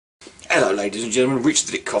Hello ladies and gentlemen, Richard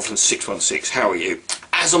the Dick Coughlan 616, how are you?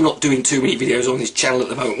 As I'm not doing too many videos on this channel at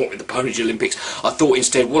the moment, what with the Pwnage Olympics, I thought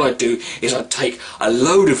instead what I'd do is I'd take a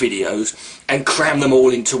load of videos and cram them all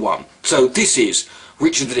into one. So this is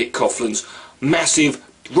Richard the Dick Coughlan's massive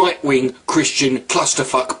right-wing Christian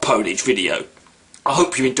clusterfuck Pwnage video. I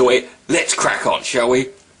hope you enjoy it. Let's crack on, shall we?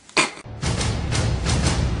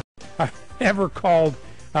 I've never called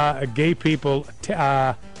gay people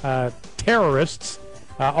terrorists.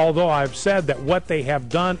 Although I've said that what they have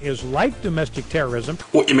done is like domestic terrorism.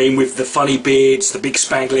 What you mean with the funny beards, the big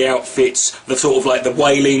spangly outfits, the sort of like the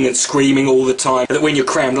wailing and screaming all the time, that when you're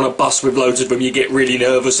crammed on a bus with loads of them you get really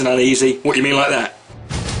nervous and uneasy? What you mean like that?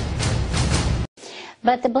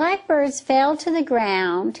 But the blackbirds fell to the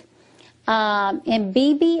ground in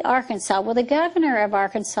Beebe, Arkansas. Well, the governor of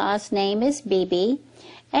Arkansas's name is Beebe.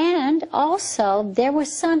 And also there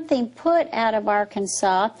was something put out of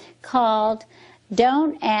Arkansas called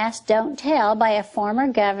Don't Ask, Don't Tell by a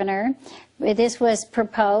former governor. This was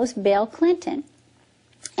proposed Bill Clinton.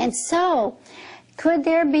 And so, could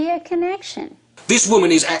there be a connection? This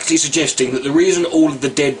woman is actually suggesting that the reason all of the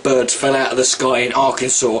dead birds fell out of the sky in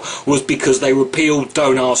Arkansas was because they repealed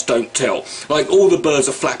Don't Ask, Don't Tell. Like, all the birds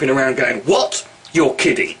are flapping around going, what? You're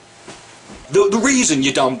kidding. The reason,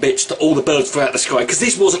 you dumb bitch, that all the birds flew out of the sky, because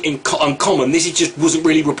this wasn't uncommon, this just wasn't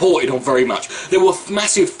really reported on very much. There were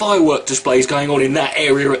massive firework displays going on in that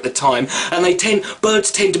area at the time, and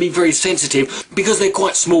birds tend to be very sensitive because they're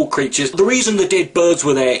quite small creatures. The reason the dead birds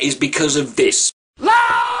were there is because of this.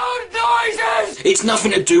 Loud noises! It's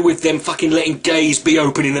nothing to do with them fucking letting gays be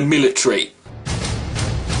open in the military.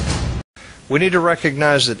 We need to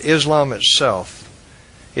recognize that Islam itself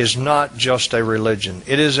is not just a religion.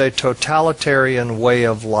 It is a totalitarian way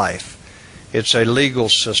of life. It's a legal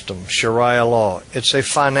system, Sharia law. It's a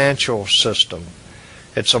financial system.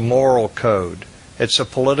 It's a moral code. It's a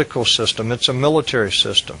political system. It's a military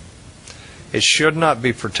system. It should not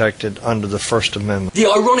be protected under the First Amendment. The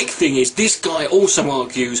ironic thing is, this guy also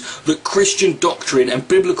argues that Christian doctrine and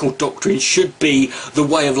biblical doctrine should be the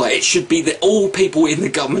way of life. It should be that all people in the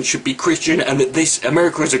government should be Christian, and that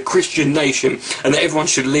America is a Christian nation, and that everyone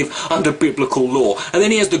should live under biblical law. And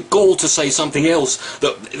then he has the gall to say something else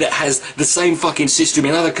that has the same fucking system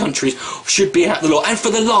in other countries should be out of the law. And for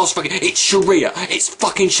the last fucking, it's Sharia. It's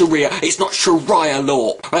fucking Sharia. It's not Sharia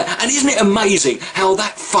law. Right? And isn't it amazing how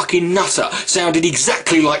that fucking nutter sounded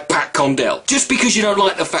exactly like Pat Condell? Just because you don't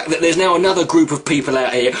like the fact that there's now another group of people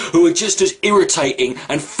out here who are just as irritating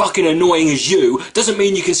and fucking annoying as you, doesn't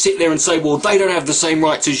mean you can sit there and say, well, they don't have the same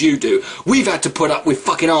rights as you do. We've had to put up with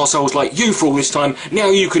fucking arseholes like you for all this time, now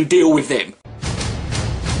you can deal with them.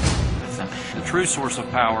 The true source of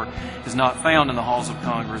power is not found in the halls of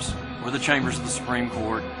Congress, or the chambers of the Supreme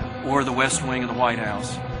Court, or the West Wing of the White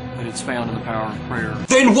House. But it's found in the power of prayer.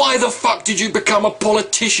 Then why the fuck did you become a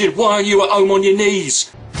politician? Why are you at home on your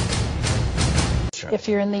knees? If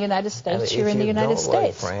you're in the United States, you're in the United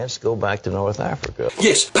States. Like France, go back to North Africa.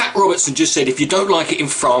 Yes, Pat Robertson just said if you don't like it in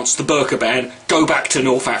France, the burqa ban, go back to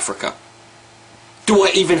North Africa. Do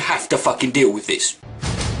I even have to fucking deal with this?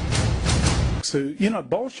 So, you know,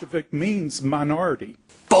 Bolshevik means minority.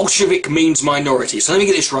 Bolshevik means minority. So let me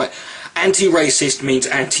get this right. Anti-racist means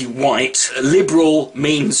anti-white. Liberal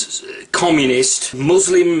means communist.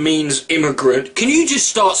 Muslim means immigrant. Can you just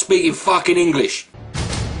start speaking fucking English?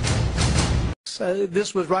 So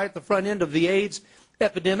this was right at the front end of the AIDS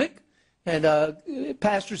epidemic. And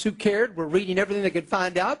pastors who cared were reading everything they could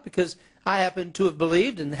find out, because I happen to have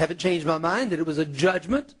believed, and haven't changed my mind, that it was a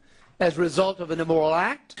judgment as a result of an immoral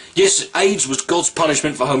act. Yes, AIDS was God's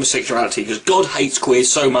punishment for homosexuality, because God hates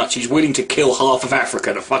queers so much he's willing to kill half of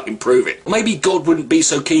Africa to fucking prove it. Maybe God wouldn't be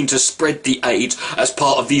so keen to spread the AIDS as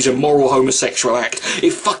part of these immoral homosexual acts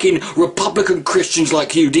if fucking Republican Christians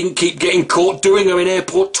like you didn't keep getting caught doing them in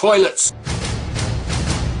airport toilets.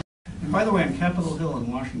 And by the way, on Capitol Hill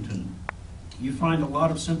in Washington, you find a lot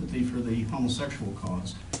of sympathy for the homosexual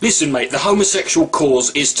cause. Listen, mate, the homosexual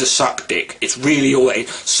cause is to suck dick. It's really all it is.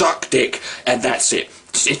 Suck dick, and that's it.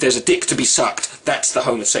 If there's a dick to be sucked, that's the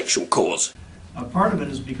homosexual cause. Part of it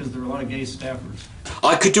is because there are a lot of gay staffers.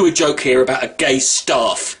 I could do a joke here about a gay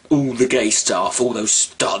staff. Ooh, the gay staff. All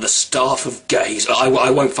those the staff of gays. I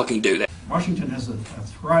won't fucking do that. Washington has a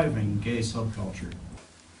thriving gay subculture.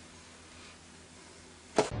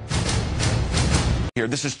 Here,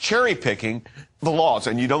 this is cherry-picking the laws,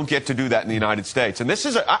 and you don't get to do that in the United States. And this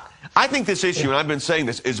is I think this issue, and I've been saying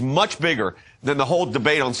this, is much bigger than the whole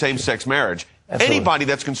debate on same-sex marriage. Absolutely. Anybody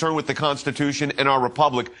that's concerned with the Constitution and our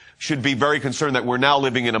republic should be very concerned that we're now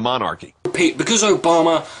living in a monarchy. Because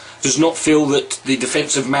Obama does not feel that the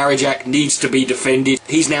Defense of Marriage Act needs to be defended,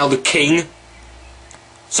 he's now the king.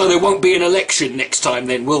 So there won't be an election next time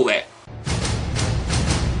then, will there?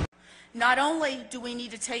 Not only do we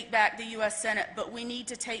need to take back the U.S. Senate, but we need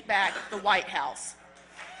to take back the White House.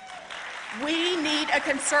 We need a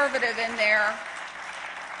conservative in there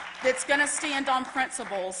that's going to stand on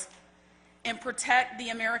principles and protect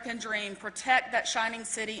the American dream, protect that shining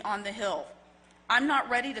city on the hill. I'm not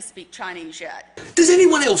ready to speak Chinese yet. Does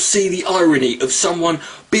anyone else see the irony of someone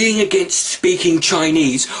being against speaking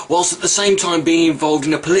Chinese whilst at the same time being involved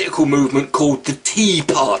in a political movement called the Tea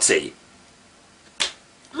Party?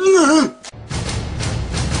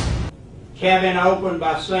 Kevin opened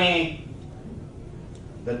by saying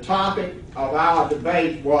the topic of our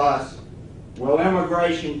debate was, will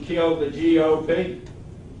immigration kill the GOP?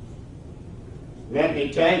 Let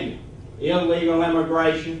me tell you, illegal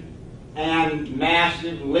immigration and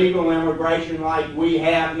massive legal immigration like we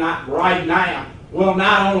have not right now will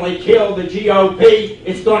not only kill the GOP,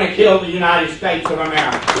 it's going to kill the United States of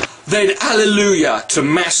America. Then hallelujah to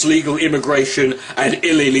mass legal immigration and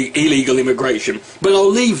illegal immigration. But I'll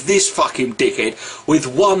leave this fucking dickhead with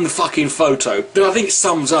one fucking photo that I think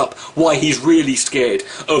sums up why he's really scared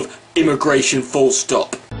of immigration full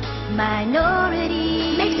stop.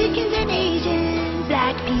 Minority, Mexicans and Asians,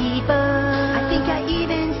 black people, I think I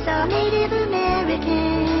even saw Native American.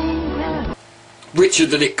 Richard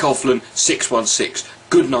the Dick Coughlan, 616.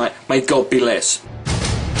 Good night, may God bless.